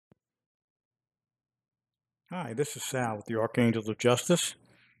Hi, this is Sal with the Archangels of Justice,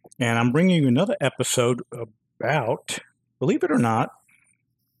 and I'm bringing you another episode about, believe it or not,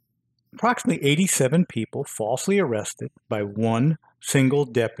 approximately 87 people falsely arrested by one single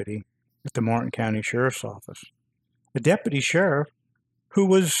deputy at the Martin County Sheriff's Office. A deputy sheriff who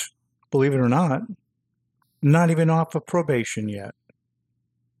was, believe it or not even off of probation yet.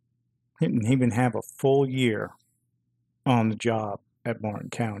 Didn't even have a full year on the job at Martin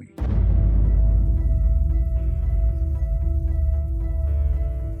County.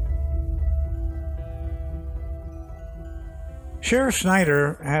 Sheriff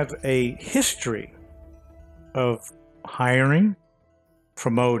Snyder has a history of hiring,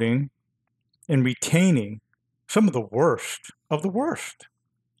 promoting, and retaining some of the worst of the worst.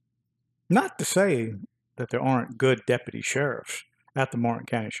 Not to say that there aren't good deputy sheriffs at the Martin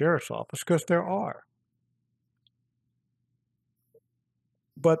County Sheriff's Office, because there are.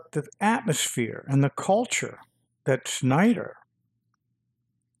 But the atmosphere and the culture that Snyder,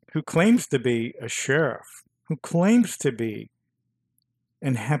 who claims to be a sheriff, who claims to be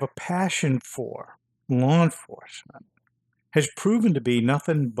and have a passion for law enforcement, has proven to be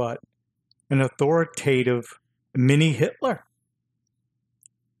nothing but an authoritative mini Hitler.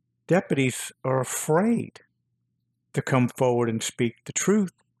 Deputies are afraid to come forward and speak the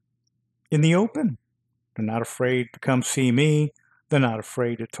truth in the open. They're not afraid to come see me. They're not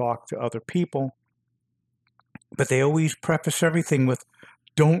afraid to talk to other people. But they always preface everything with,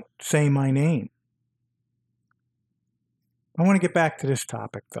 "Don't say my name." I want to get back to this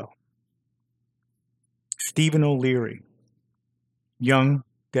topic, though. Stephen O'Leary, young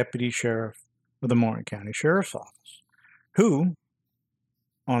deputy sheriff of the Martin County Sheriff's Office, who,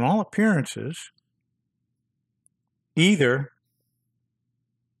 on all appearances, either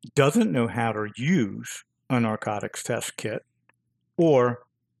doesn't know how to use a narcotics test kit or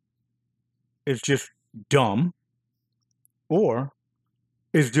is just dumb or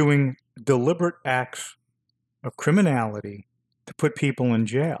is doing deliberate acts of criminality to put people in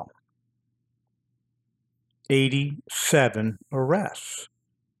jail. 87 arrests.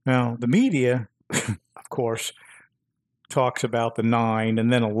 Now, the media, of course, talks about the 9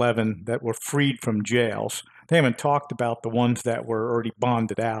 and then 11 that were freed from jails. They haven't talked about the ones that were already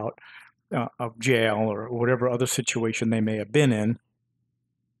bonded out of jail or whatever other situation they may have been in.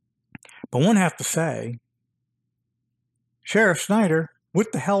 But one has to say, Sheriff Snyder,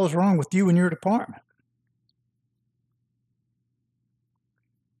 what the hell is wrong with you and your department?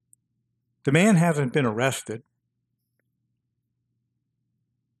 The man hasn't been arrested.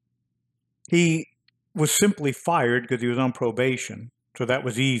 He was simply fired because he was on probation, so that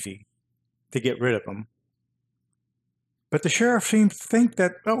was easy to get rid of him. But the sheriff seems to think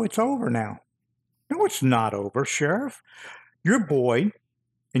that, oh, it's over now. No, it's not over, Sheriff. Your boy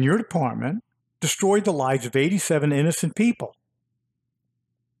and your department destroyed the lives of 87 innocent people.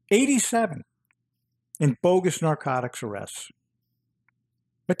 87 in bogus narcotics arrests.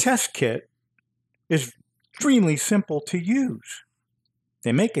 A test kit is extremely simple to use.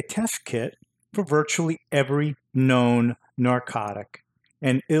 They make a test kit for virtually every known narcotic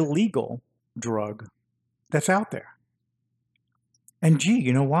and illegal drug that's out there. And gee,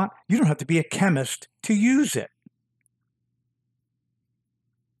 you know what? You don't have to be a chemist to use it.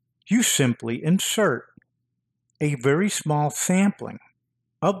 You simply insert a very small sampling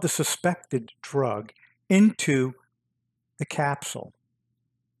of the suspected drug into the capsule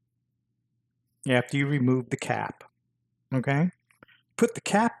after you remove the cap, okay? Put the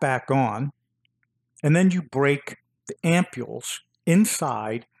cap back on, and then you break the ampules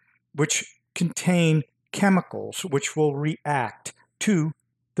inside, which contain chemicals which will react to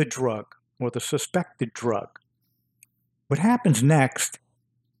the drug or the suspected drug. What happens next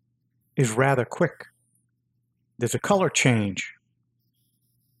is rather quick. There's a color change,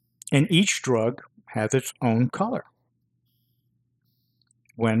 and each drug has its own color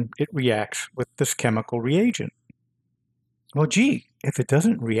when it reacts with this chemical reagent. Well, gee, if it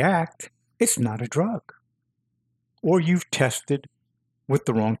doesn't react, it's not a drug. Or you've tested with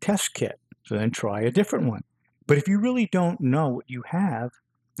the wrong test kit, so then try a different one. But if you really don't know what you have,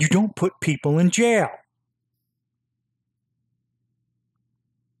 you don't put people in jail.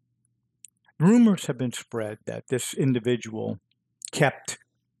 Rumors have been spread that this individual kept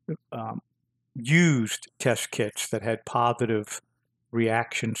used test kits that had positive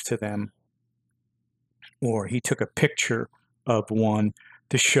reactions to them, or he took a picture of one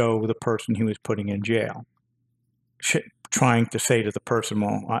to show the person he was putting in jail, trying to say to the person,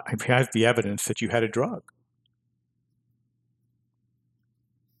 well, I have the evidence that you had a drug.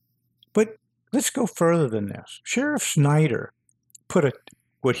 But let's go further than this. Sheriff Snyder put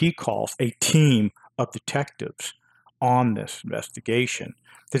what he calls a team of detectives on this investigation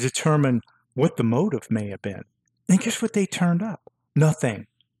to determine what the motive may have been. And guess what they turned up? Nothing.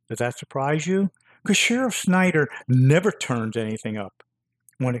 Does that surprise you? Because Sheriff Snyder never turns anything up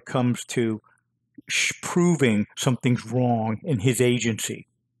when it comes to proving something's wrong in his agency.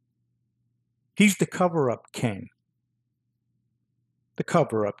 He's the cover-up king. The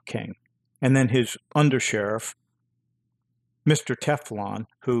cover-up king. And then his undersheriff, Mr. Teflon,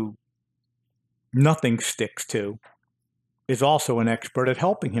 who nothing sticks to, is also an expert at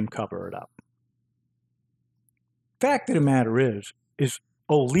helping him cover it up. Fact of the matter is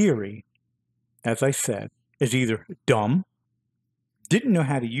O'Leary, as I said, is either dumb, didn't know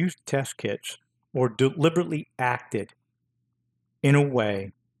how to use test kits, or deliberately acted in a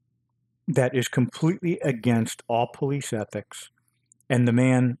way that is completely against all police ethics, and the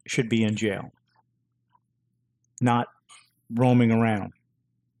man should be in jail, not roaming around.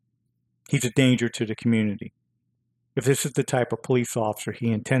 He's a danger to the community. If this is the type of police officer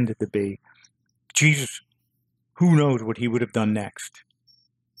he intended to be, Jesus, who knows what he would have done next?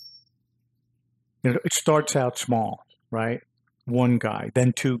 It starts out small, right? One guy,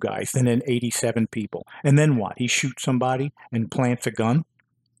 then two guys, then 87 people. And then what? He shoots somebody and plants a gun?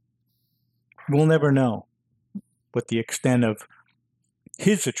 We'll never know what the extent of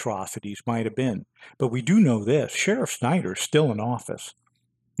his atrocities might have been. But we do know this. Sheriff Snyder is still in office,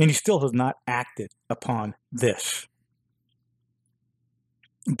 and he still has not acted upon this.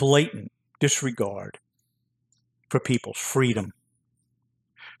 Blatant disregard for people's freedom.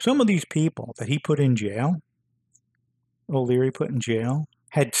 Some of these people that he put in jail, O'Leary put in jail,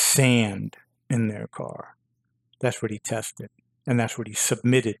 had sand in their car. That's what he tested, and that's what he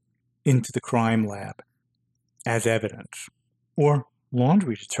submitted into the crime lab as evidence, or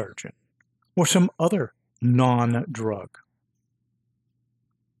laundry detergent, or some other non-drug.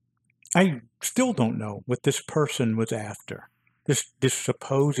 I still don't know what this person was after, this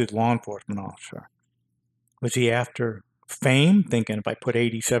supposed law enforcement officer. Was he after fame, thinking if I put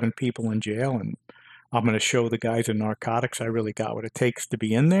 87 people in jail and I'm going to show the guys in narcotics I really got what it takes to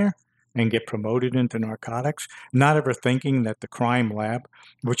be in there and get promoted into narcotics, not ever thinking that the crime lab,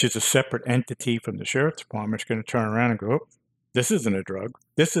 which is a separate entity from the sheriff's department, is going to turn around and go, oh, this isn't a drug,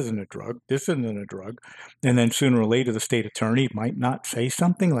 this isn't a drug, this isn't a drug. And then sooner or later, the state attorney might not say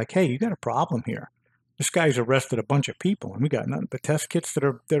something like, hey, you got a problem here. This guy's arrested a bunch of people, and we got nothing but test kits that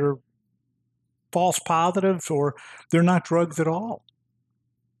are false positives, or they're not drugs at all.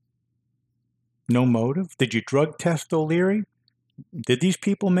 No motive? Did you drug test O'Leary? Did these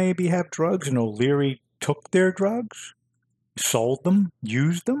people maybe have drugs and O'Leary took their drugs, sold them,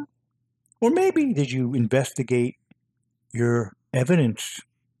 used them? Or maybe did you investigate your evidence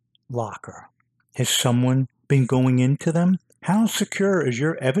locker? Has someone been going into them? How secure is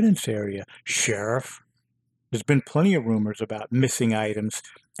your evidence area, Sheriff? There's been plenty of rumors about missing items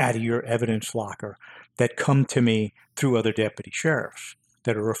out of your evidence locker that come to me through other deputy sheriffs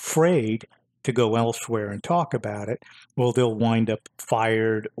that are afraid to go elsewhere and talk about it. Well, they'll wind up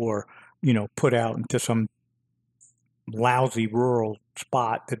fired or, put out into some lousy rural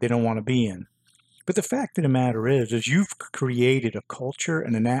spot that they don't want to be in. But the fact of the matter is you've created a culture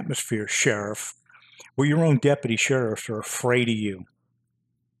and an atmosphere, Sheriff, where your own deputy sheriffs are afraid of you.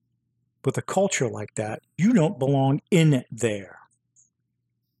 With a culture like that, you don't belong in there.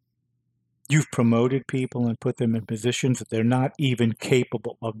 You've promoted people and put them in positions that they're not even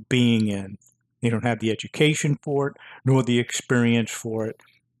capable of being in. They don't have the education for it, nor the experience for it,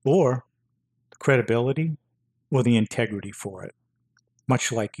 or the credibility, or the integrity for it.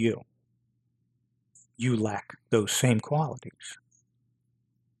 Much like you. You lack those same qualities.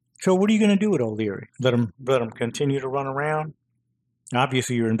 So what are you going to do with O'Leary? Let him continue to run around?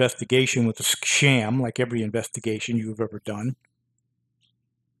 Obviously, your investigation was a sham, like every investigation you've ever done,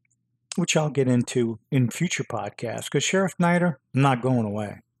 which I'll get into in future podcasts, because Sheriff Snyder, I'm not going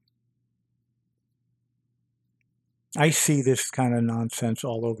away. I see this kind of nonsense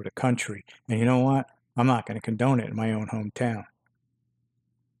all over the country, and you know what? I'm not going to condone it in my own hometown.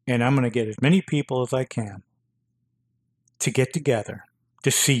 And I'm going to get as many people as I can to get together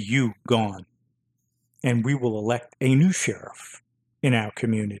to see you gone. And we will elect a new sheriff in our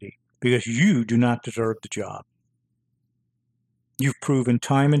community because you do not deserve the job. You've proven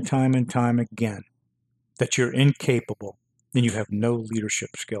time and time and time again that you're incapable and you have no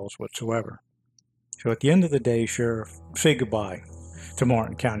leadership skills whatsoever. So at the end of the day, Sheriff, say goodbye to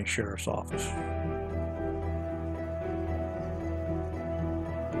Martin County Sheriff's Office.